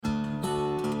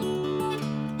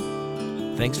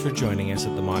Thanks for joining us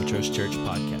at the Montrose Church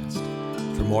Podcast.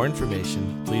 For more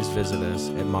information, please visit us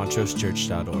at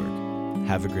montrosechurch.org.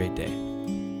 Have a great day.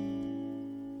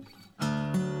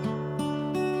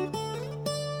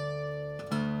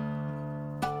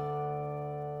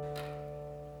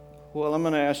 Well, I'm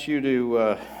going to ask you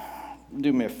to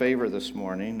do me a favor this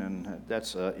morning, and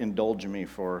that's indulge me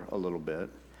for a little bit.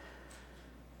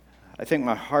 I think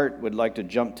my heart would like to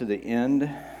jump to the end,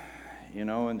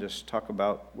 and just talk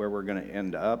about where we're going to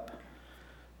end up.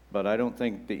 But I don't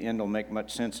think the end will make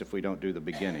much sense if we don't do the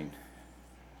beginning.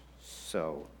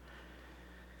 So,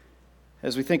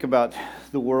 as we think about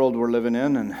the world we're living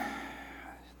in and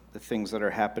the things that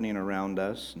are happening around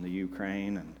us, and the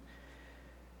Ukraine and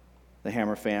the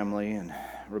Hammer family and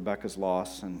Rebecca's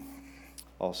loss and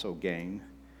also gain,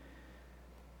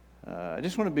 I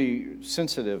just want to be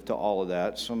sensitive to all of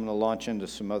that, so I'm going to launch into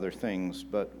some other things,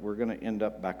 but we're going to end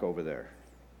up back over there.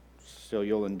 So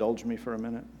you'll indulge me for a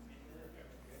minute?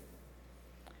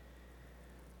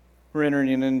 We're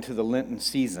entering into the Lenten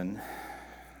season.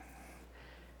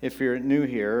 If you're new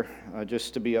here,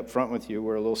 just to be upfront with you,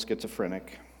 we're a little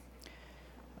schizophrenic.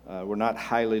 We're not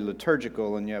highly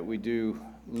liturgical, and yet we do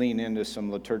lean into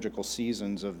some liturgical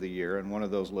seasons of the year, and one of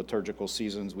those liturgical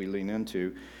seasons we lean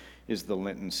into is the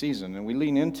Lenten season, and we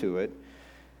lean into it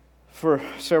for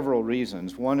several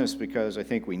reasons. One is because I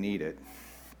think we need it,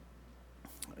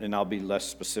 and I'll be less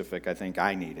specific. I think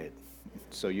I need it,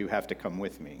 so you have to come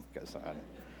with me, because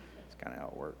that's kind of how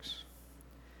it works.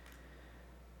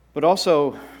 But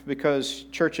also because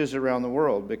churches around the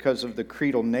world, because of the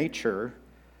creedal nature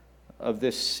of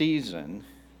this season,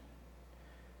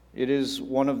 it is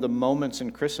one of the moments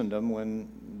in Christendom when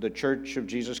the Church of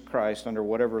Jesus Christ, under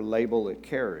whatever label it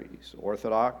carries,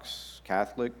 Orthodox,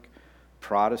 Catholic,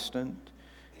 Protestant,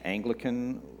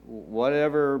 Anglican,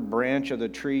 whatever branch of the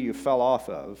tree you fell off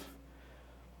of,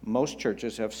 most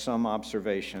churches have some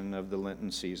observation of the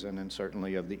Lenten season and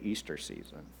certainly of the Easter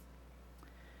season.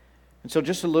 And so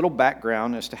just a little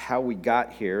background as to how we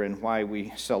got here and why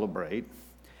we celebrate.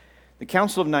 The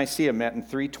Council of Nicaea met in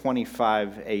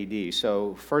 325 AD.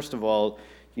 So first of all,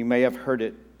 you may have heard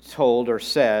it told or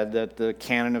said that the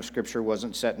canon of Scripture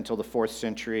wasn't set until the 4th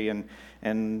century, and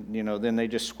then they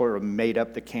just sort of made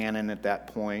up the canon at that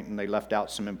point, and they left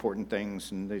out some important things,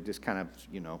 and they just kind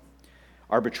of,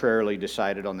 arbitrarily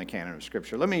decided on the canon of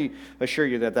Scripture. Let me assure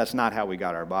you that that's not how we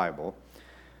got our Bible.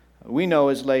 We know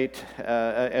as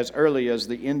early as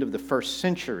the end of the 1st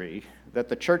century that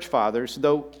the church fathers,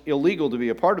 though illegal to be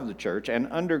a part of the church and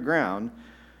underground,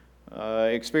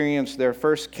 experienced their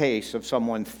first case of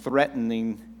someone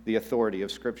threatening the authority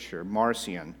of Scripture.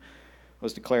 Marcion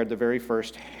was declared the very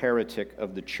first heretic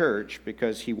of the church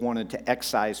because he wanted to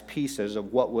excise pieces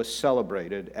of what was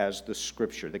celebrated as the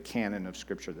Scripture, the canon of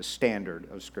Scripture, the standard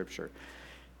of Scripture.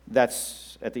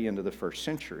 That's at the end of the 1st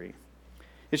century.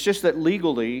 It's just that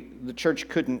legally, the church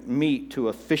couldn't meet to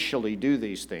officially do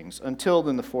these things until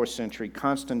in the 4th century,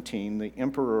 Constantine, the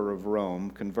emperor of Rome,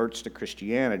 converts to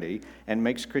Christianity and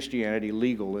makes Christianity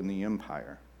legal in the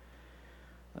empire.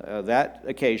 That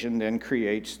occasion then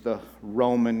creates the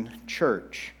Roman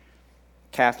Church.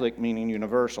 Catholic meaning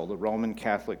universal. The Roman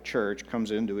Catholic Church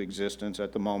comes into existence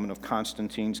at the moment of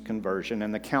Constantine's conversion,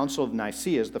 and the Council of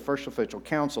Nicaea is the first official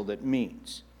council that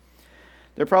meets.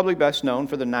 They're probably best known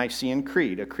for the Nicene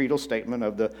Creed, a creedal statement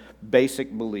of the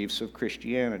basic beliefs of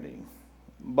Christianity.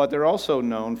 But they're also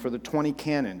known for the 20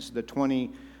 canons, the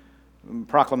 20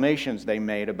 proclamations they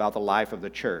made about the life of the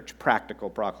church, practical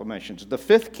proclamations. The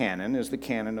 5th canon is the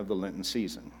canon of the Lenten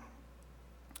season.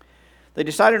 They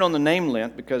decided on the name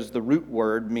Lent because the root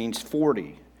word means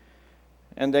 40.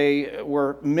 And they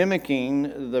were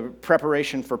mimicking the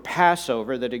preparation for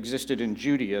Passover that existed in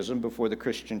Judaism before the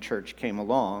Christian church came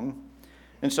along.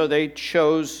 And so they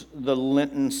chose the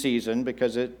Lenten season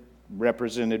because it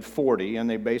represented 40, and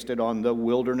they based it on the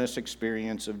wilderness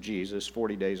experience of Jesus,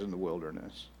 40 days in the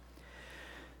wilderness.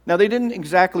 Now, they didn't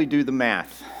exactly do the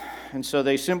math, and so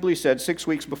they simply said 6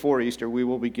 weeks before Easter, we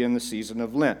will begin the season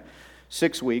of Lent.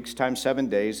 6 weeks times 7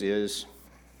 days this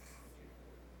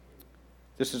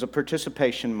is a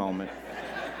participation moment.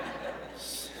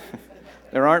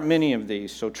 There aren't many of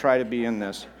these, so try to be in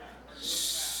this.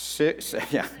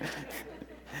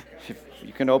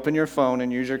 You can open your phone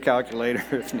and use your calculator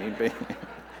if need be.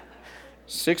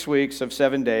 6 weeks of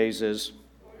 7 days is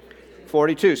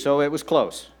 42, so it was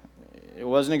close. It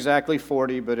wasn't exactly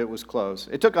 40, but it was close.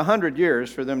 It took 100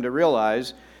 years for them to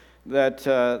realize that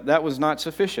that was not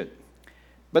sufficient.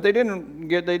 But they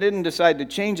didn't decide to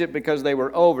change it because they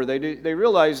were over. They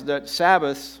realized that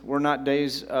Sabbaths were not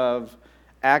days of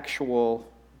actual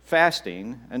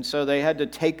fasting, and so they had to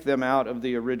take them out of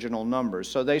the original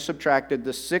numbers. So they subtracted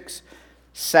the 6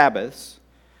 Sabbaths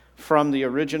from the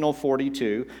original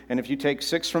 42, and if you take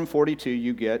 6 from 42,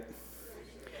 you get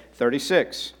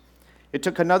 36. It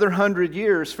took another 100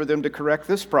 years for them to correct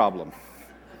this problem.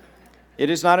 It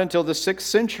is not until the 6th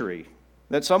century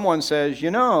that someone says,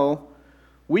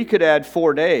 we could add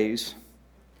 4 days,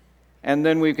 and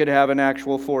then we could have an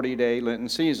actual 40-day Lenten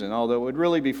season, although it would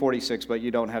really be 46, but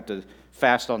you don't have to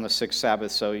fast on the 6th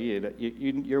Sabbath, so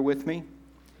you're with me?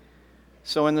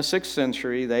 So in the 6th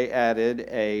century, they added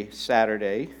a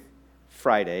Saturday,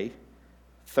 Friday,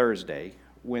 Thursday,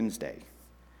 Wednesday,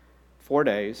 4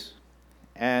 days,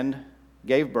 and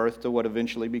gave birth to what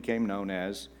eventually became known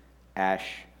as Ash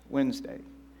Wednesday.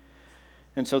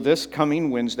 And so this coming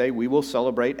Wednesday, we will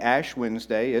celebrate Ash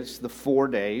Wednesday. It's the 4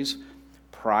 days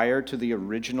prior to the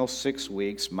original 6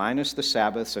 weeks, minus the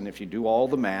Sabbaths, and if you do all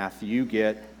the math, you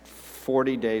get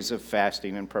 40 days of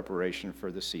fasting in preparation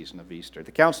for the season of Easter.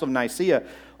 The Council of Nicaea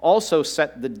also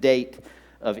set the date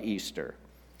of Easter.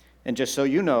 And just so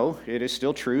you know, it is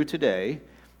still true today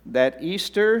that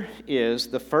Easter is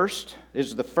the first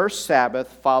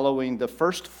Sabbath following the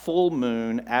first full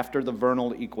moon after the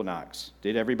vernal equinox.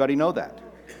 Did everybody know that?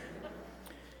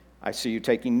 I see you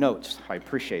taking notes. I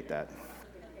appreciate that.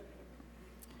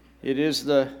 It is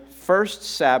the first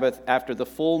Sabbath after the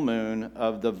full moon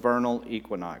of the vernal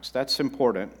equinox. That's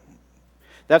important.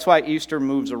 That's why Easter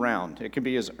moves around. It can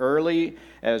be as early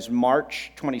as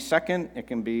March 22nd. It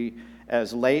can be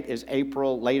as late as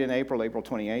late in April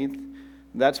 28th.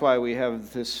 That's why we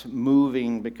have this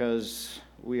moving, because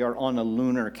we are on a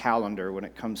lunar calendar when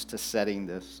it comes to setting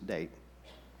this date.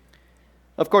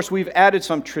 Of course, we've added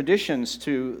some traditions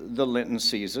to the Lenten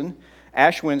season.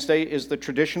 Ash Wednesday is the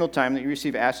traditional time that you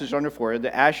receive ashes on your forehead.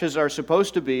 The ashes are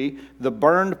supposed to be the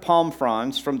burned palm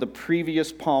fronds from the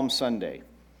previous Palm Sunday.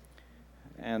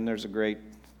 And there's a great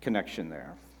connection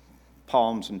there.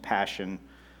 Palms and passion.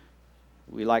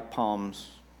 We like palms,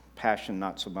 passion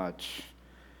not so much.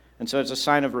 And so it's a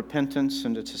sign of repentance,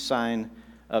 and it's a sign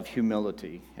of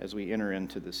humility as we enter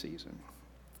into the season.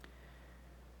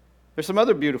 There's some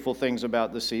other beautiful things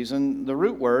about the season. The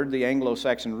root word, the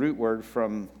Anglo-Saxon root word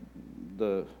from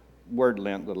the word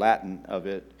Lent, the Latin of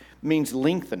it, means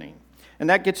lengthening. And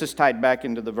that gets us tied back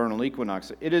into the vernal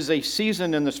equinox. It is a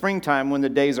season in the springtime when the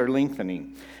days are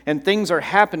lengthening. And things are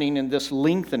happening in this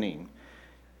lengthening.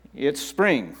 It's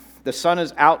spring. The sun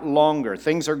is out longer.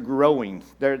 Things are growing.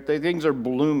 Things are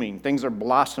blooming. Things are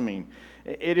blossoming.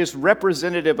 It is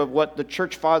representative of what the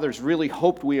church fathers really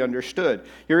hoped we understood.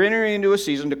 You're entering into a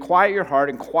season to quiet your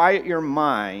heart and quiet your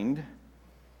mind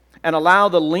and allow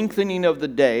the lengthening of the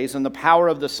days and the power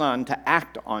of the sun to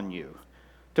act on you,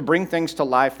 to bring things to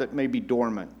life that may be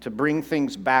dormant, to bring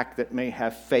things back that may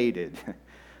have faded.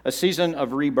 A season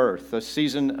of rebirth, a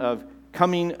season of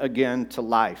coming again to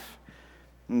life.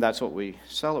 And that's what we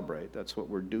celebrate. That's what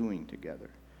we're doing together.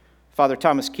 Father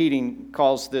Thomas Keating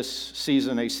calls this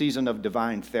season a season of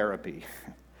divine therapy.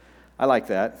 I like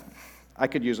that. I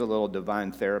could use a little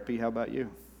divine therapy. How about you?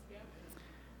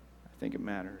 I think it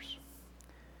matters.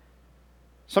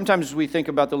 Sometimes we think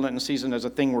about the Lenten season as a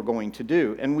thing we're going to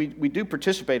do, and we do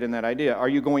participate in that idea. Are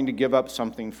you going to give up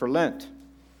something for Lent?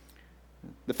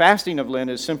 The fasting of Lent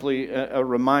is simply a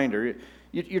reminder.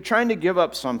 You're trying to give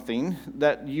up something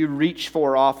that you reach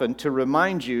for often to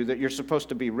remind you that you're supposed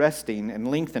to be resting and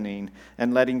lengthening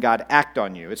and letting God act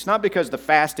on you. It's not because the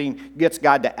fasting gets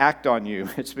God to act on you.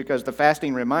 It's because the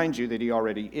fasting reminds you that He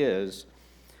already is,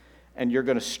 and you're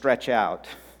going to stretch out,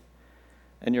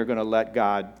 and you're going to let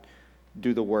God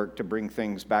do the work to bring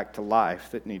things back to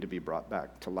life that need to be brought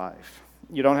back to life.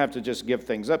 You don't have to just give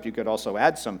things up. You could also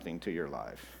add something to your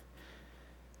life.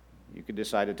 You could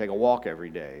decide to take a walk every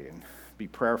day and be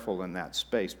prayerful in that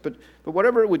space. But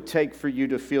whatever it would take for you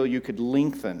to feel you could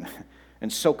lengthen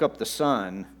and soak up the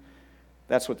sun,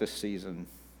 that's what this season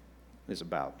is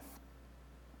about.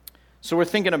 So we're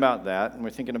thinking about that, and we're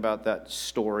thinking about that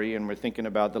story, and we're thinking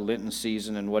about the Lenten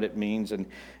season and what it means.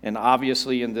 And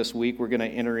obviously in this week we're going to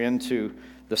enter into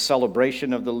the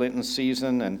celebration of the Lenten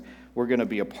season, and we're going to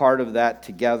be a part of that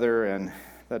together, and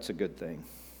that's a good thing.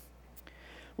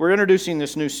 We're introducing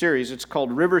this new series. It's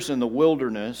called Rivers in the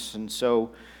Wilderness. And so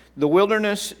the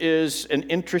wilderness is an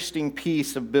interesting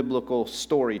piece of biblical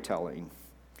storytelling.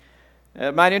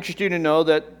 It might interest you to know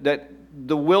that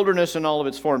the wilderness in all of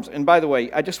its forms, and by the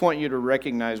way, I just want you to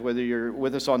recognize, whether you're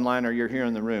with us online or you're here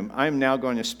in the room, I am now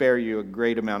going to spare you a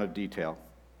great amount of detail.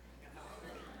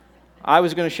 I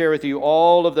was going to share with you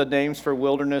all of the names for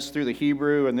wilderness through the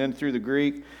Hebrew and then through the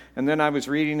Greek. And then I was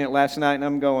reading it last night, and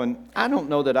I'm going, I don't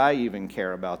know that I even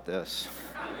care about this.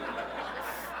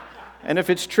 And if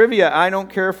it's trivia I don't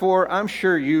care for, I'm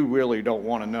sure you really don't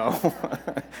want to know,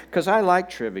 because I like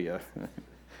trivia.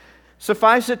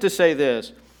 Suffice it to say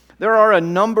this, there are a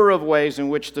number of ways in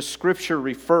which the Scripture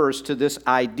refers to this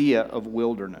idea of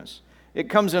wilderness. It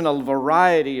comes in a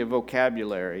variety of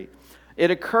vocabulary. It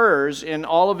occurs in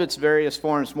all of its various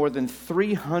forms more than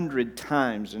 300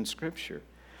 times in Scripture.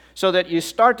 So that you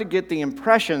start to get the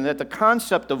impression that the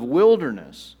concept of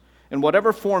wilderness, in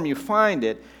whatever form you find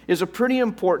it, is a pretty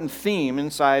important theme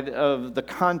inside of the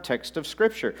context of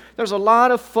Scripture. There's a lot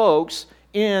of folks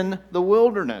in the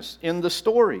wilderness, in the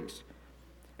stories.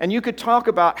 And you could talk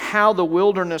about how the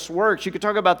wilderness works. You could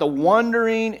talk about the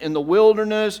wandering in the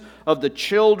wilderness of the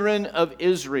children of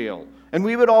Israel. And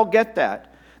we would all get that.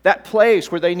 That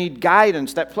place where they need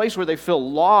guidance, that place where they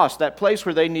feel lost, that place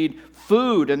where they need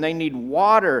food and they need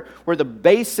water, where the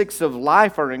basics of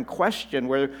life are in question,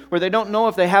 where they don't know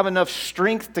if they have enough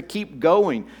strength to keep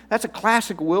going. That's a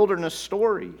classic wilderness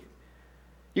story.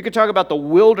 You could talk about the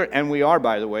wilderness, and we are,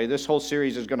 by the way. This whole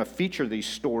series is going to feature these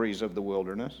stories of the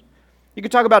wilderness. You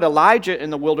could talk about Elijah in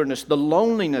the wilderness, the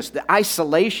loneliness, the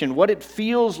isolation, what it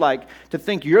feels like to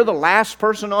think you're the last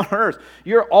person on earth.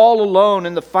 You're all alone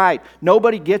in the fight.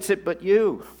 Nobody gets it but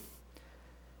you.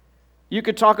 You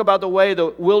could talk about the way the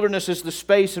wilderness is the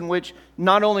space in which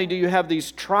not only do you have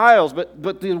these trials,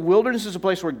 but the wilderness is a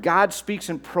place where God speaks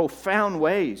in profound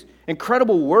ways.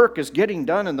 Incredible work is getting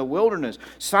done in the wilderness.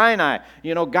 Sinai,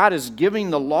 God is giving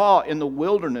the law in the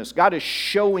wilderness. God is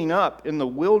showing up in the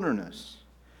wilderness.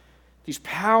 These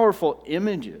powerful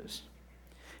images.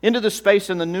 Into the space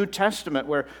in the New Testament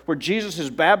where Jesus is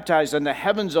baptized and the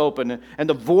heavens open and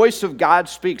the voice of God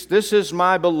speaks. This is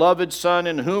my beloved Son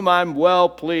in whom I'm well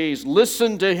pleased.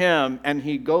 Listen to him. And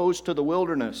he goes to the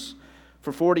wilderness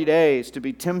for 40 days to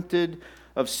be tempted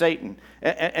of Satan.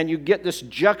 And you get this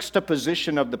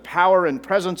juxtaposition of the power and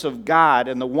presence of God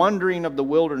and the wandering of the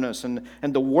wilderness and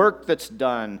the work that's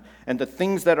done and the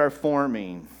things that are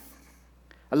forming.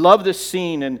 I love this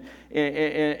scene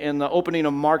in the opening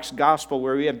of Mark's Gospel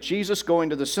where we have Jesus going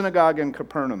to the synagogue in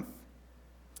Capernaum.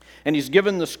 And he's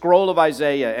given the scroll of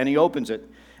Isaiah, and he opens it,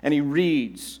 and he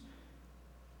reads,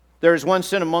 "There is one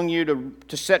sent among you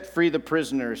to set free the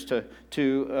prisoners,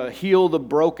 to heal the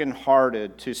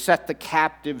brokenhearted, to set the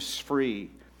captives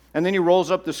free." And then he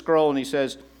rolls up the scroll and he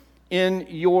says, "In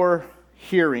your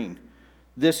hearing,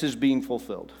 this is being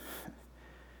fulfilled."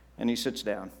 And he sits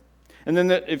down. And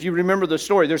then if you remember the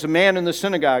story, there's a man in the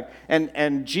synagogue,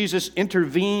 and Jesus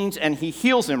intervenes, and he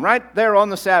heals him right there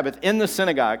on the Sabbath in the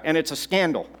synagogue, and it's a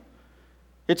scandal.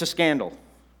 It's a scandal.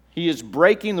 He is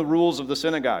breaking the rules of the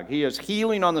synagogue. He is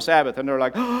healing on the Sabbath, and they're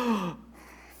like, "Oh!"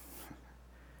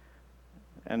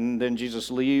 And then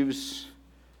Jesus leaves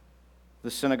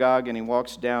the synagogue, and he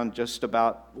walks down just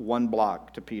about 1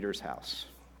 block to Peter's house.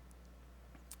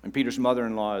 And Peter's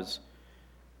mother-in-law is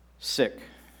sick.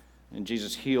 And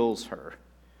Jesus heals her.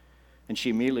 And she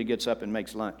immediately gets up and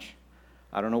makes lunch.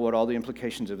 I don't know what all the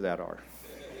implications of that are.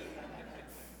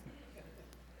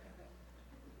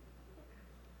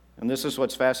 And this is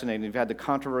what's fascinating. You've had the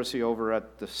controversy over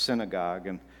at the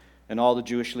synagogue, and all the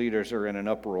Jewish leaders are in an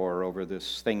uproar over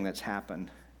this thing that's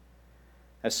happened.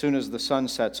 As soon as the sun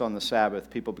sets on the Sabbath,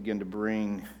 people begin to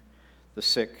bring the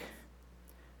sick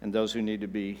and those who need to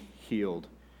be healed.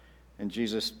 And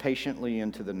Jesus patiently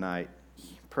into the night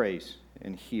prays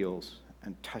and heals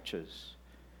and touches.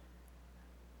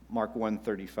 Mark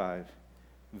 1:35,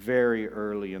 very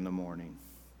early in the morning,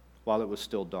 while it was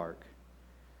still dark,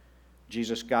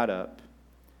 Jesus got up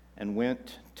and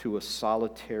went to a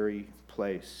solitary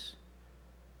place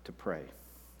to pray.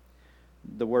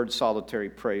 The word solitary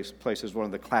place is one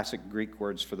of the classic Greek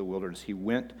words for the wilderness. He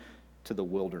went to the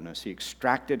wilderness. He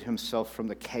extracted himself from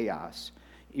the chaos,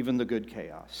 even the good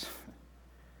chaos.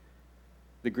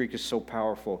 The Greek is so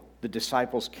powerful. The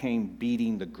disciples came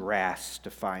beating the grass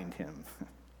to find him.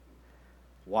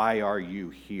 Why are you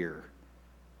here?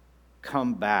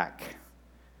 Come back.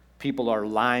 People are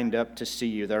lined up to see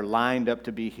you. They're lined up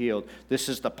to be healed. This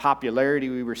is the popularity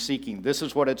we were seeking. This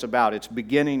is what it's about. It's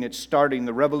beginning. It's starting.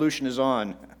 The revolution is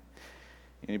on.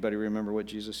 Anybody remember what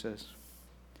Jesus says?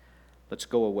 Let's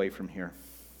go away from here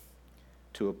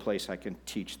to a place I can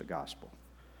teach the gospel.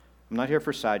 I'm not here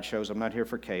for sideshows. I'm not here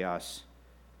for chaos.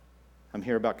 I'm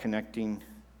here about connecting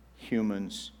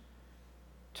humans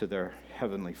to their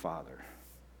Heavenly Father.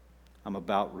 I'm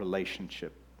about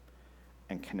relationship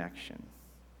and connection.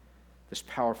 This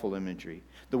powerful imagery.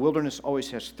 The wilderness always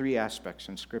has 3 aspects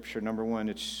in Scripture. Number 1,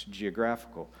 it's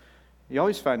geographical. You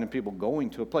always find people going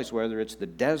to a place, whether it's the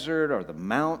desert or the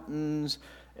mountains,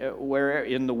 where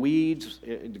in the weeds,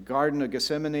 the Garden of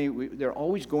Gethsemane, they're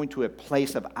always going to a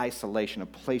place of isolation, a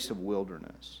place of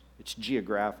wilderness. It's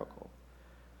geographical.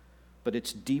 But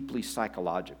it's deeply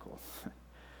psychological.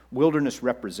 Wilderness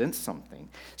represents something.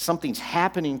 Something's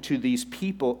happening to these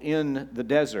people in the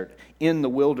desert, in the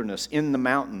wilderness, in the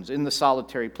mountains, in the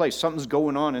solitary place. Something's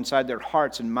going on inside their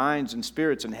hearts and minds and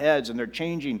spirits and heads, and they're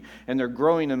changing and they're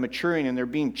growing and maturing and they're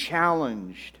being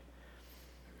challenged.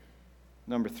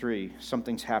 Number 3,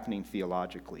 something's happening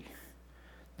theologically.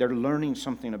 They're learning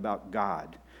something about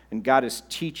God, and God is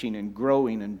teaching and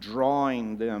growing and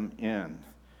drawing them in.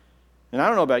 And I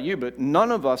don't know about you, but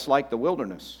none of us like the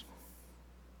wilderness.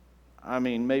 I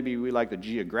mean, maybe we like the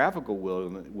geographical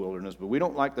wilderness, but we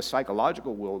don't like the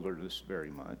psychological wilderness very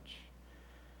much.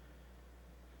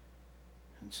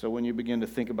 And so when you begin to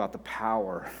think about the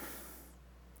power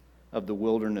of the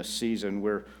wilderness season,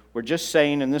 we're just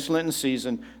saying in this Lenten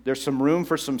season, there's some room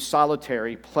for some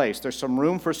solitary place. There's some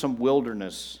room for some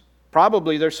wilderness.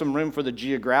 Probably there's some room for the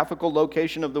geographical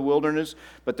location of the wilderness,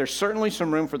 but there's certainly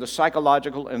some room for the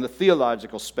psychological and the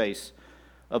theological space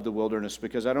of the wilderness,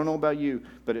 because I don't know about you,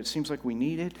 but it seems like we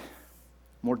need it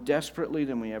more desperately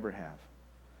than we ever have.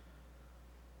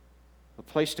 A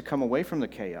place to come away from the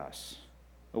chaos,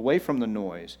 away from the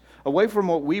noise, away from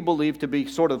what we believe to be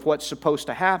sort of what's supposed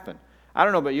to happen. I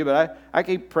don't know about you, but I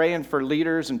keep praying for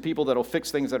leaders and people that will fix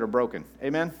things that are broken.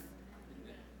 Amen?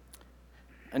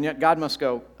 And yet God must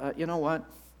go, you know what?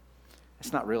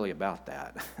 It's not really about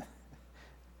that.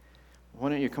 Why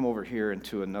don't you come over here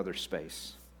into another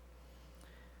space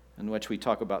in which we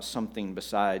talk about something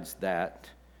besides that?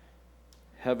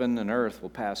 Heaven and earth will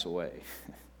pass away,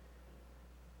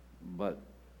 but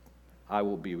I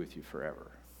will be with you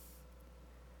forever.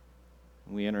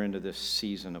 We enter into this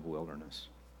season of wilderness.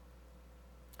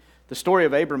 The story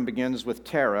of Abram begins with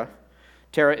Terah.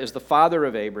 Terah is the father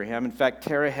of Abraham. In fact,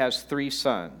 Terah has 3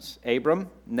 sons, Abram,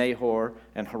 Nahor,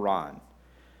 and Haran.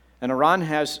 And Haran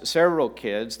has several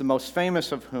kids, the most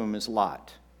famous of whom is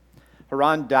Lot.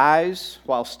 Haran dies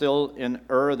while still in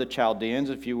Ur of the Chaldeans.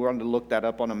 If you wanted to look that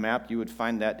up on a map, you would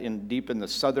find that deep in the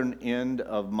southern end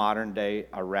of modern-day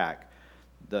Iraq,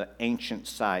 the ancient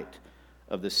site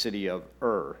of the city of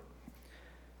Ur.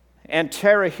 And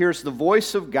Terah hears the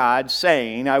voice of God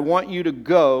saying, I want you to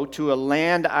go to a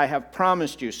land I have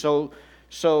promised you.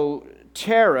 So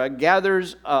Terah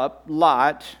gathers up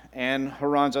Lot and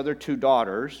Haran's other 2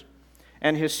 daughters,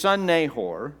 and his son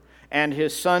Nahor, and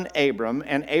his son Abram,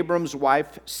 and Abram's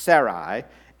wife Sarai,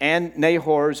 and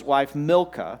Nahor's wife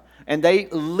Milcah, and they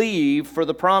leave for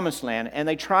the Promised Land, and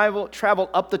they travel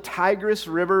up the Tigris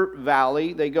River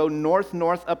Valley. They go north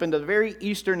up into the very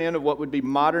eastern end of what would be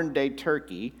modern-day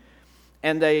Turkey,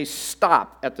 and they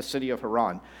stop at the city of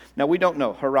Haran. Now, we don't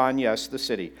know. Haran, yes, the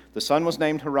city. The son was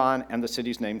named Haran, and the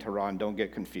city's named Haran. Don't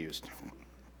get confused.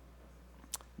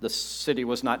 The city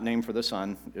was not named for the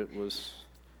son. It was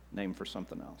named for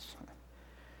something else.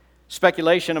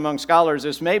 Speculation among scholars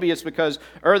is maybe it's because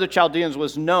Ur the Chaldeans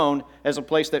was known as a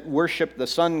place that worshipped the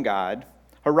sun god.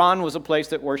 Haran was a place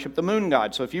that worshipped the moon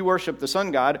god. So if you worship the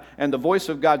sun god and the voice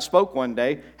of God spoke one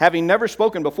day, having never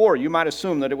spoken before, you might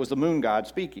assume that it was the moon god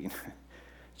speaking.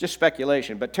 Just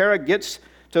speculation. But Terah gets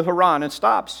to Haran and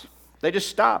stops. They just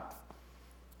stop.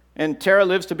 And Terah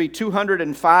lives to be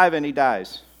 205 and he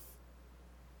dies.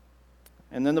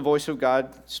 And then the voice of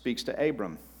God speaks to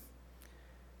Abram.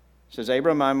 He says,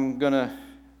 Abram, I'm going to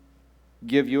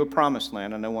give you a promised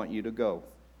land and I want you to go.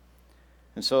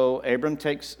 And so Abram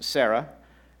takes Sarah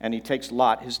and he takes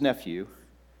Lot, his nephew,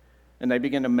 and they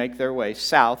begin to make their way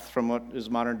south from what is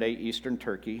modern-day eastern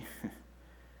Turkey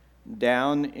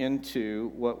down into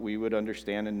what we would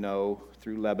understand and know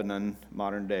through Lebanon,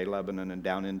 modern-day Lebanon, and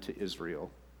down into Israel.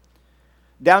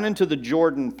 Down into the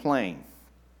Jordan plain.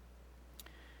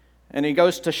 And he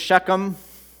goes to Shechem,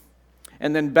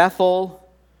 and then Bethel,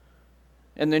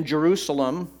 and then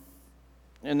Jerusalem,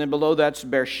 and then below that's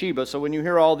Beersheba. So when you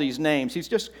hear all these names, he's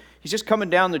just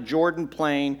coming down the Jordan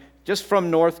plain, just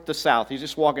from north to south. He's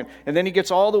just walking. And then he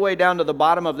gets all the way down to the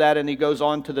bottom of that, and he goes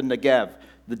on to the Negev,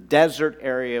 the desert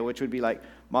area, which would be like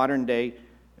modern-day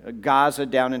Gaza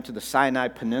down into the Sinai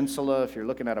Peninsula. If you're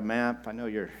looking at a map, I know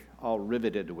you're all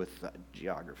riveted with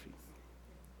geography.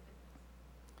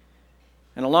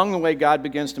 And along the way, God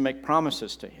begins to make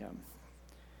promises to him.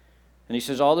 And he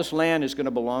says, all this land is going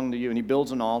to belong to you. And he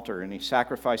builds an altar, and he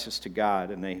sacrifices to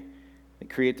God, and they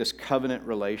create this covenant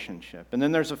relationship. And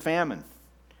then there's a famine.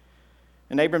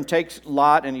 And Abram takes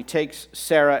Lot, and he takes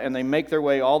Sarah, and they make their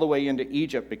way all the way into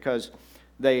Egypt because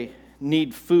they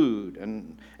need food.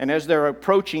 And as they're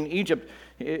approaching Egypt,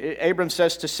 Abram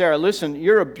says to Sarah, listen,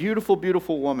 you're a beautiful,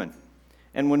 beautiful woman.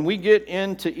 And when we get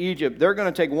into Egypt, they're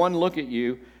going to take one look at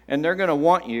you, and they're going to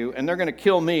want you, and they're going to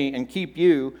kill me and keep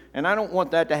you, and I don't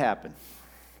want that to happen.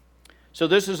 So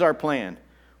this is our plan.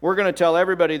 We're going to tell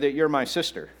everybody that you're my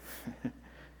sister.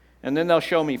 And then they'll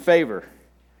show me favor.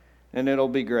 And it'll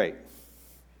be great.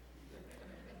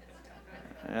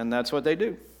 And that's what they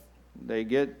do. They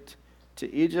get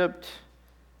to Egypt.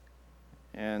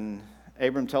 And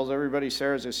Abram tells everybody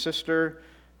Sarah's his sister.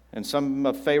 And some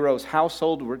of Pharaoh's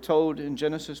household were told in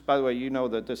Genesis. By the way, you know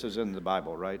that this is in the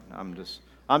Bible, right? I'm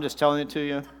just telling it to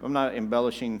you. I'm not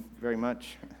embellishing very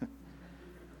much.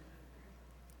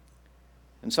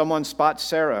 And someone spots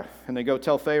Sarah, and they go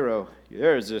tell Pharaoh,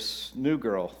 there's this new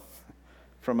girl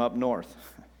from up north,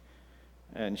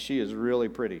 and she is really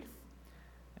pretty.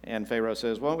 And Pharaoh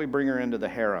says, why don't we bring her into the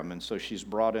harem? And so she's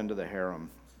brought into the harem.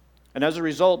 And as a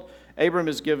result, Abram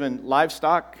is given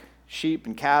livestock, sheep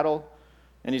and cattle,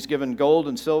 and he's given gold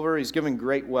and silver. He's given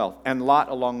great wealth, and Lot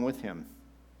along with him.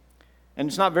 And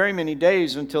it's not very many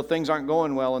days until things aren't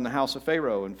going well in the house of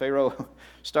Pharaoh, and Pharaoh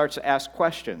starts to ask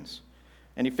questions.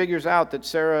 And he figures out that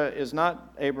Sarah is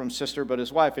not Abram's sister, but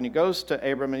his wife. And he goes to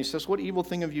Abram and he says, what evil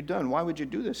thing have you done? Why would you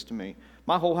do this to me?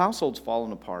 My whole household's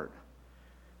fallen apart.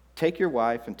 Take your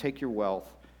wife and take your wealth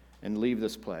and leave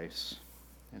this place.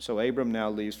 And so Abram now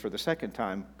leaves for the second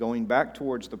time, going back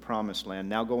towards the promised land,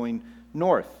 now going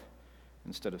north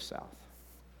instead of south.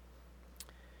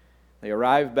 They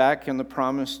arrive back in the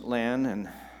promised land, and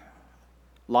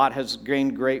Lot has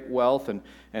gained great wealth, and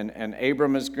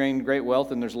Abram has gained great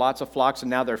wealth, and there's lots of flocks, and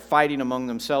now they're fighting among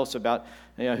themselves about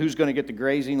who's going to get the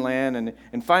grazing land.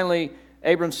 And finally,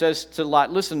 Abram says to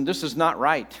Lot, listen, this is not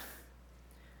right.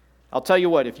 I'll tell you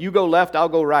what, if you go left, I'll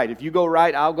go right. If you go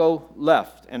right, I'll go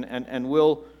left. And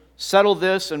we'll settle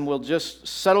this, and we'll just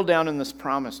settle down in this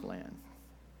promised land.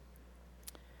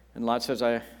 And Lot says,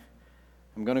 I'm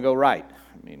going to go right.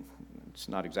 I mean, it's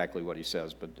not exactly what he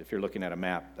says, but if you're looking at a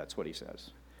map, that's what he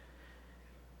says.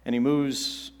 And he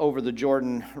moves over the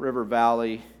Jordan River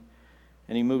Valley,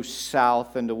 and he moves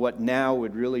south into what now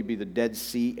would really be the Dead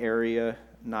Sea area,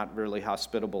 not really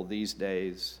hospitable these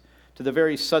days, to the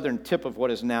very southern tip of what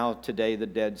is now today the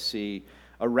Dead Sea,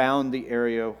 around the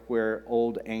area where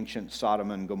old ancient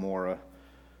Sodom and Gomorrah,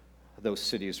 those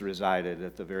cities resided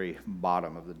at the very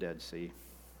bottom of the Dead Sea.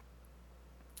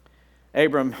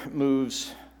 Abram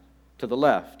moves to the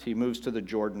left. He moves to the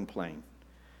Jordan Plain.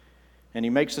 And he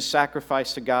makes a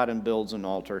sacrifice to God and builds an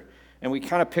altar. And we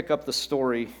kind of pick up the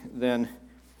story then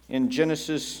in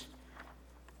Genesis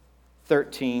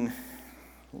 13.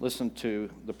 Listen to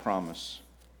the promise.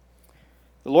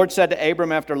 The Lord said to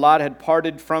Abram after Lot had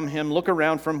parted from him, look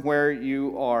around from where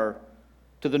you are,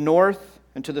 to the north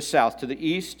and to the south, to the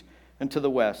east and to the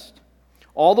west.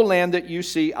 All the land that you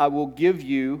see I will give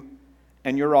you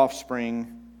and your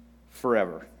offspring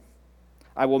forever.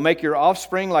 I will make your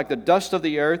offspring like the dust of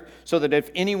the earth, so that if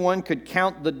anyone could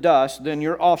count the dust, then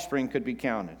your offspring could be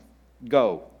counted.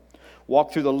 Go,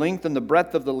 walk through the length and the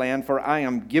breadth of the land, for I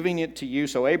am giving it to you.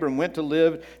 So Abram went to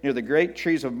live near the great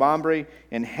trees of Mamre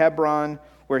in Hebron,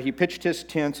 where he pitched his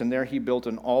tents, and there he built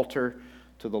an altar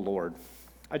to the Lord.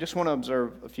 I just want to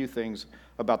observe a few things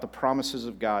about the promises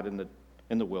of God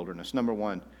in the wilderness. Number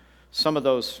one, some of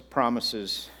those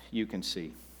promises you can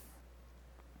see.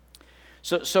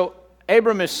 So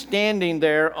Abram is standing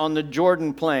there on the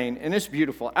Jordan Plain, and it's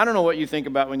beautiful. I don't know what you think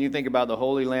about when you think about the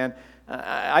Holy Land.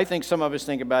 I think some of us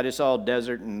think about it's all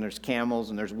desert, and there's camels,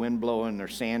 and there's wind blowing, and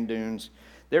there's sand dunes.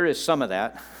 There is some of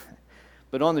that.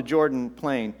 But on the Jordan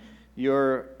Plain,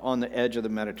 you're on the edge of the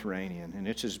Mediterranean, and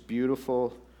it's as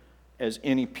beautiful as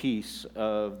any piece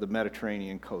of the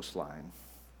Mediterranean coastline.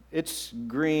 It's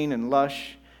green and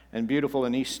lush and beautiful,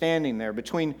 and he's standing there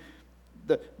between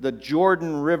the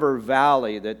Jordan River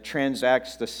Valley that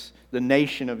transacts the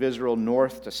nation of Israel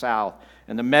north to south,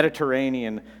 and the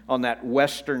Mediterranean on that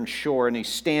western shore, and he's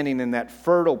standing in that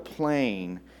fertile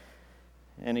plain,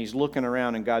 and he's looking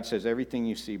around, and God says, everything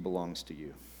you see belongs to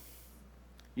you.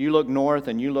 You look north,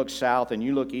 and you look south, and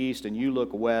you look east, and you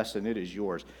look west, and it is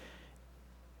yours.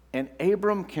 And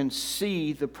Abram can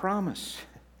see the promise.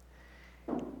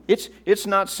 It's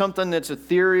not something that's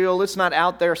ethereal. It's not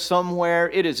out there somewhere.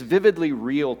 It is vividly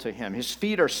real to him. His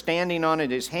feet are standing on it.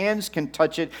 His hands can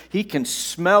touch it. He can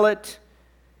smell it.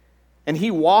 And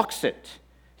he walks it.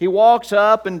 He walks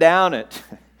up and down it.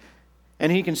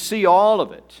 And he can see all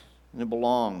of it. And it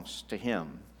belongs to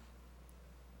him.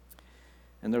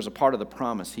 And there's a part of the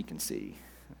promise he can see.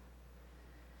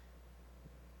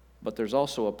 But there's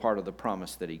also a part of the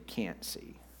promise that he can't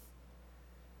see.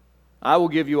 I will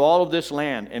give you all of this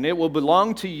land, and it will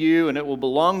belong to you, and it will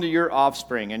belong to your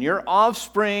offspring. And your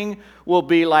offspring will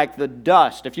be like the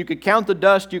dust. If you could count the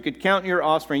dust, you could count your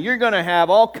offspring. You're going to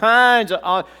have all kinds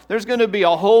of, there's going to be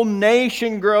a whole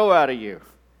nation grow out of you.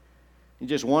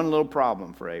 Just one little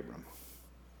problem for Abram.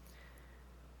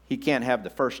 he can't have the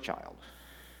first child.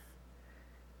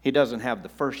 He doesn't have the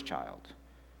first child.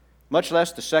 Much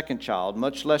less the second child,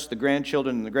 much less the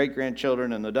grandchildren and the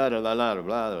great-grandchildren and the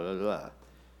da-da-da-da-da-da-da-da.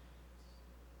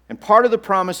 And part of the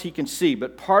promise he can see,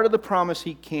 but part of the promise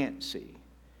he can't see.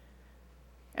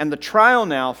 And the trial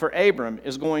now for Abram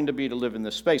is going to be to live in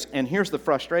this space. And here's the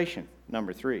frustration,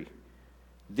 number 3.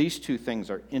 These two things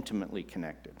are intimately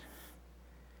connected.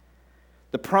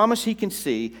 The promise he can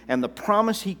see and the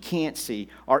promise he can't see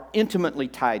are intimately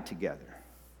tied together.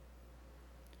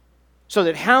 So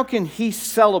that how can he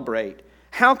celebrate,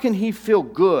 how can he feel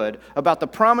good about the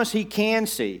promise he can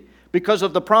see because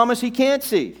of the promise he can't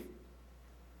see?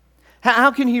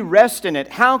 How can he rest in it?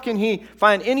 How can he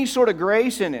find any sort of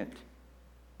grace in it?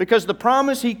 Because the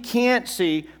promise he can't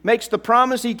see makes the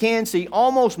promise he can see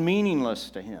almost meaningless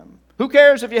to him. Who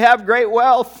cares if you have great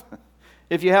wealth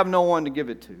if you have no one to give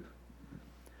it to?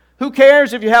 Who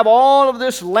cares if you have all of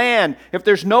this land if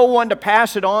there's no one to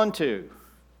pass it on to?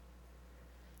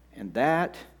 And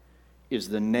that is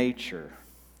the nature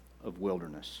of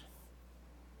wilderness.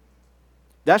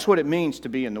 That's what it means to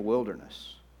be in the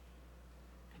wilderness.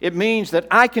 It means that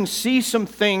I can see some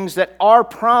things that are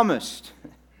promised.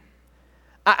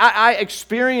 I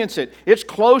experience it. It's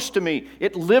close to me.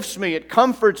 It lifts me. It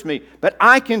comforts me. But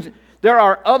there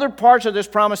are other parts of this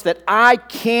promise that I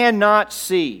cannot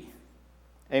see.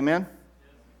 Amen?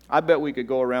 I bet we could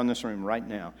go around this room right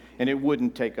now, and it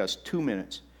wouldn't take us 2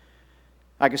 minutes.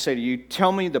 I could say to you,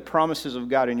 tell me the promises of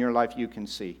God in your life you can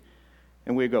see.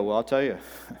 And we go, well, I'll tell you.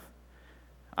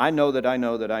 I know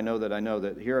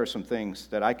that here are some things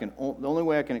that the only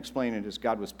way I can explain it is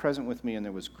God was present with me and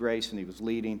there was grace and He was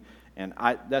leading, and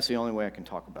that's the only way I can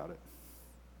talk about it.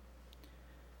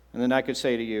 And then I could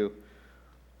say to you,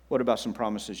 what about some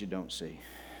promises you don't see?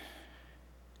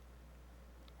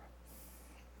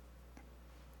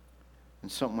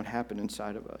 And something would happen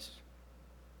inside of us.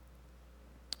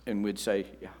 And we'd say,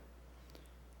 yeah,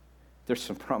 there's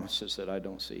some promises that I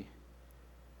don't see.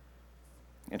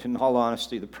 And in all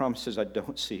honesty, the promises I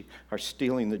don't see are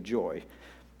stealing the joy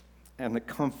and the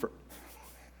comfort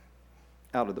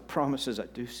out of the promises I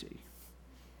do see.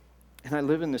 And I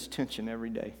live in this tension every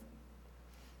day.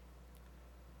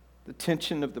 The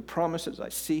tension of the promises I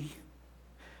see,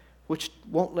 which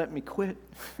won't let me quit.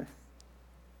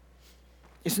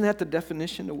 Isn't that the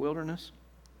definition of wilderness?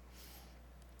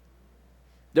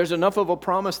 There's enough of a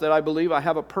promise that I believe I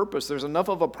have a purpose. There's enough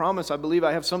of a promise I believe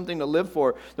I have something to live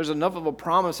for. There's enough of a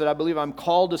promise that I believe I'm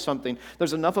called to something.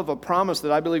 There's enough of a promise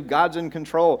that I believe God's in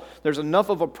control. There's enough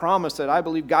of a promise that I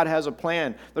believe God has a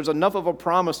plan. There's enough of a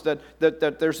promise that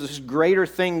there's this greater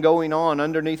thing going on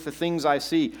underneath the things I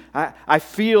see. I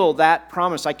feel that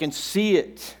promise. I can see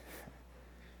it.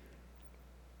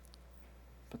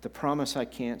 But the promise I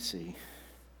can't see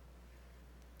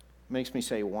makes me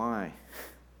say, why?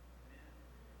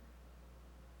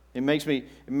 It makes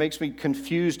me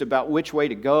confused about which way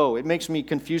to go. It makes me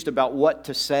confused about what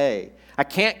to say. I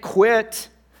can't quit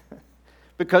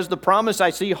because the promise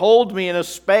I see holds me in a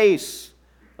space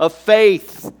of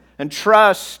faith and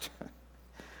trust.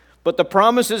 But the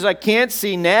promises I can't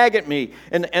see nag at me,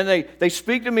 and they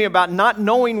speak to me about not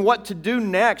knowing what to do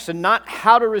next and not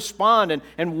how to respond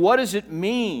and what does it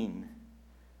mean.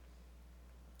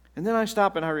 And then I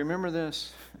stop and I remember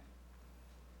this.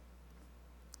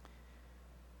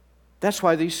 That's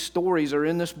why these stories are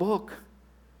in this book.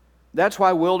 That's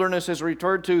why wilderness is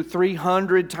referred to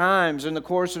 300 times in the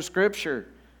course of Scripture.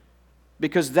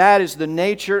 Because that is the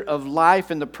nature of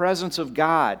life in the presence of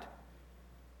God.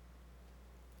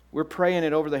 We're praying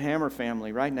it over the Hammer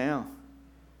family right now.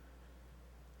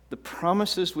 The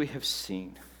promises we have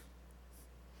seen.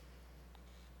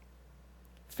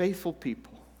 Faithful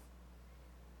people.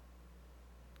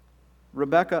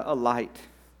 Rebecca, a light.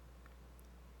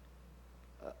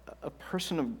 A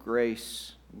person of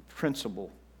grace, principle,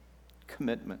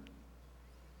 commitment.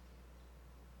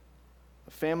 A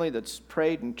family that's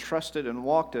prayed and trusted and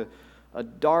walked a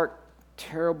dark,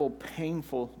 terrible,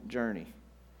 painful journey.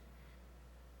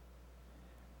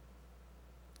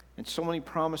 And so many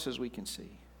promises we can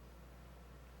see.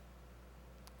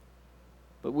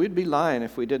 But we'd be lying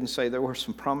if we didn't say there were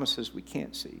some promises we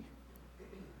can't see.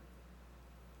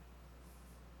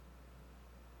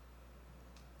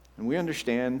 And we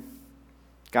understand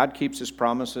God keeps His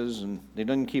promises, and He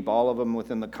doesn't keep all of them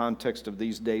within the context of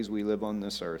these days we live on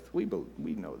this earth. We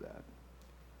know that.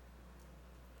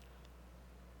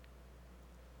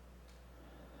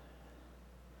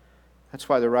 That's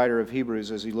why the writer of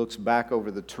Hebrews, as he looks back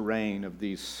over the terrain of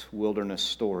these wilderness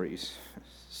stories,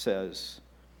 says,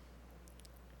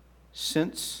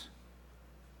 since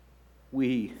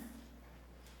we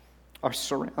are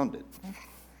surrounded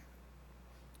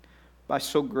by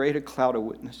so great a cloud of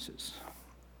witnesses,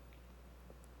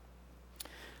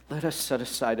 let us set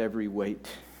aside every weight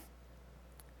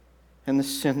and the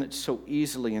sin that so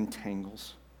easily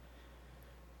entangles,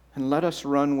 and let us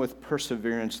run with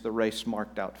perseverance the race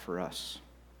marked out for us.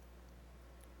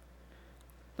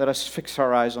 Let us fix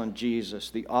our eyes on Jesus,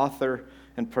 the author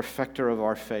and perfecter of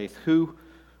our faith, who,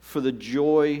 for the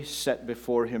joy set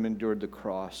before him, endured the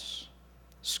cross,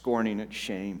 scorning its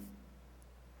shame,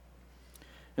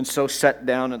 and so sat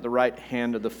down at the right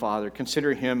hand of the Father.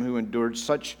 Consider him who endured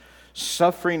such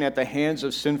suffering at the hands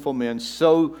of sinful men,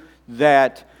 so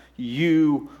that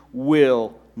you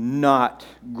will not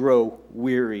grow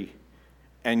weary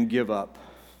and give up.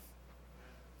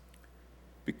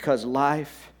 Because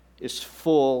life is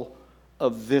full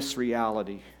of this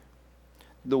reality.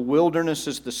 The wilderness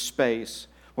is the space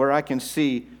where I can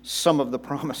see some of the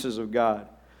promises of God.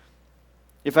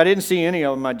 If I didn't see any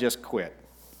of them, I'd just quit.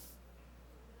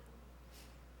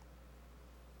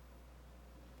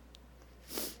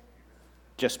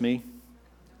 Just me.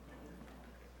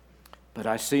 But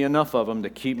I see enough of them to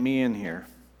keep me in here,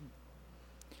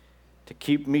 to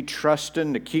keep me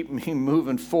trusting, to keep me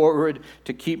moving forward,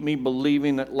 to keep me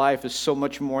believing that life is so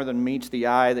much more than meets the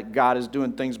eye, that God is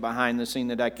doing things behind the scene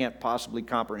that I can't possibly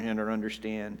comprehend or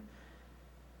understand.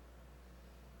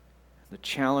 The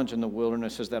challenge in the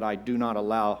wilderness is that I do not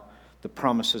allow the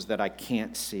promises that I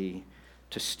can't see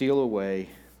to steal away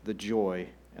the joy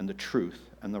and the truth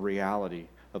and the reality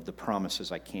of the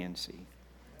promises I can see.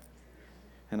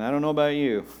 And I don't know about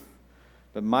you,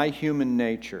 but my human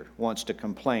nature wants to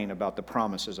complain about the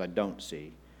promises I don't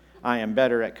see. I am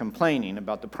better at complaining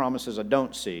about the promises I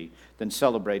don't see than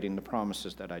celebrating the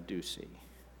promises that I do see.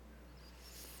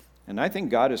 And I think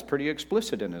God is pretty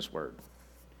explicit in His Word.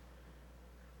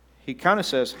 He kind of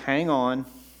says, hang on.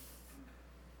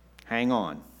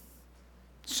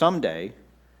 Someday,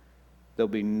 there'll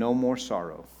be no more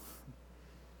sorrow.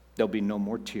 There'll be no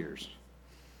more tears.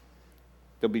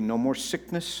 There'll be no more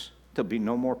sickness. There'll be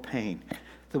no more pain.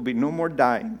 There'll be no more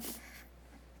dying.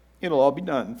 It'll all be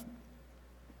done.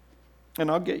 And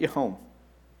I'll get you home.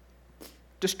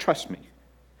 Just trust me.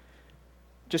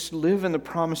 Just live in the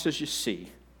promises you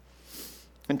see.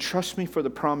 And trust me for the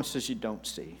promises you don't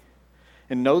see.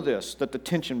 And know this, that the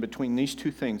tension between these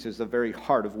two things is the very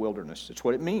heart of wilderness. It's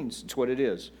what it means. It's what it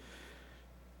is.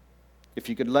 If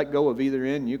you could let go of either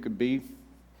end, you could be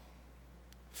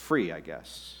free, I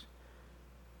guess.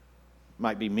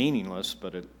 Might be meaningless,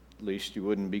 but at least you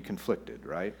wouldn't be conflicted,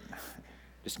 right?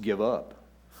 Just give up.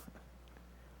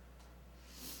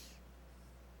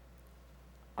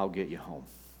 I'll get you home.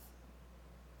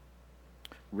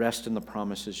 Rest in the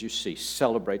promises you see.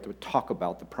 Celebrate them. Talk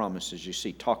about the promises you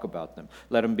see. Talk about them.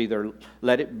 Let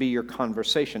it be your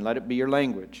conversation. Let it be your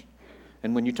language.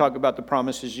 And when you talk about the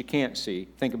promises you can't see,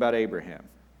 think about Abraham.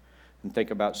 And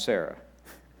think about Sarah.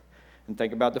 And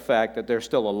think about the fact that they're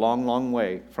still a long, long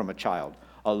way from a child.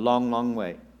 A long, long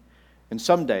way. And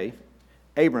someday,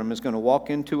 Abram is going to walk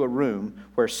into a room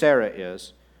where Sarah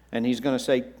is, and he's going to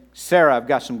say, Sarah, I've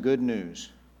got some good news.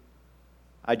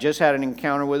 I just had an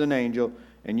encounter with an angel,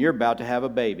 and you're about to have a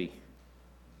baby.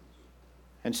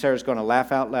 And Sarah's going to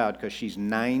laugh out loud because she's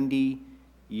 90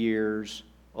 years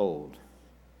old.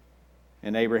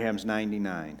 And Abraham's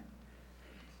 99.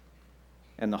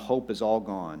 And the hope is all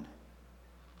gone.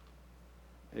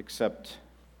 Except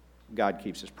God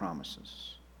keeps His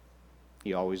promises.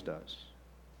 He always does.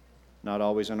 Not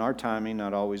always in our timing,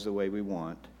 not always the way we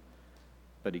want,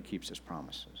 but He keeps His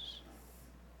promises.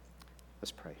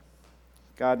 Let's pray.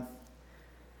 God,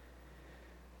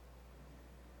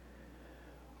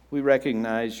 we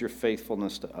recognize Your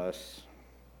faithfulness to us.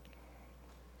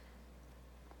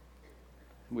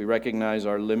 We recognize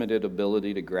our limited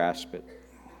ability to grasp it.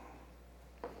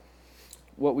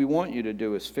 What we want You to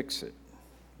do is fix it.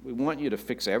 We want You to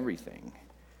fix everything.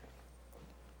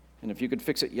 And if You could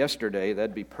fix it yesterday,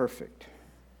 that'd be perfect.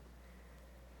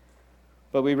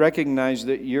 But we recognize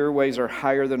that Your ways are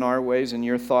higher than our ways and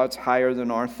Your thoughts higher than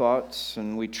our thoughts.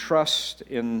 And we trust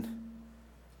in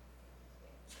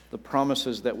the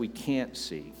promises that we can't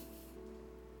see.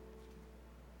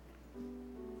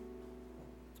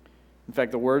 In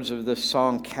fact, the words of this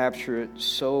song capture it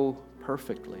so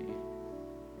perfectly.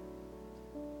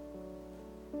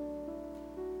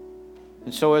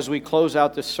 And so as we close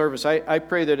out this service, I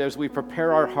pray that as we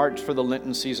prepare our hearts for the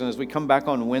Lenten season, as we come back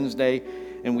on Wednesday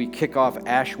and we kick off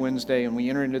Ash Wednesday and we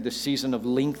enter into the season of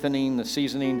lengthening, the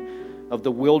seasoning of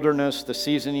the wilderness, the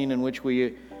seasoning in which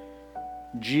we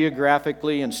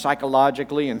geographically and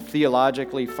psychologically and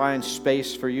theologically find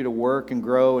space for You to work and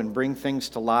grow and bring things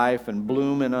to life and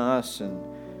bloom in us and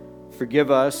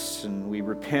forgive us and we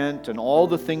repent and all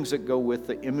the things that go with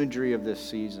the imagery of this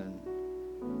season,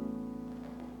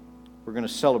 we're going to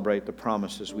celebrate the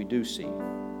promises we do see. And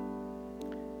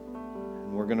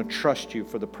we're going to trust you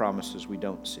for the promises we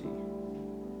don't see.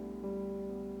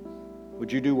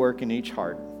 Would you do work in each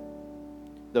heart?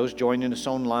 Those joining us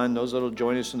online, those that will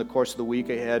join us in the course of the week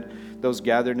ahead, those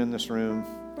gathered in this room.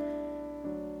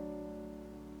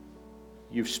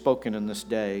 You've spoken in this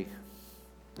day.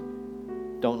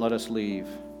 Don't let us leave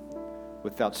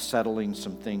without settling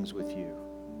some things with you.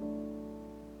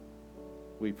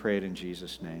 We pray it in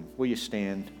Jesus' name. Will you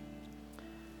stand?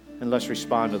 And let's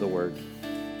respond to the word.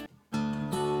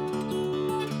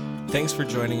 Thanks for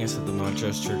joining us at the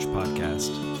Montrose Church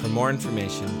Podcast. For more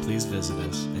information, please visit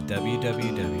us at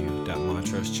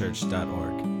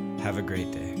www.montrosechurch.org. Have a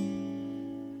great day.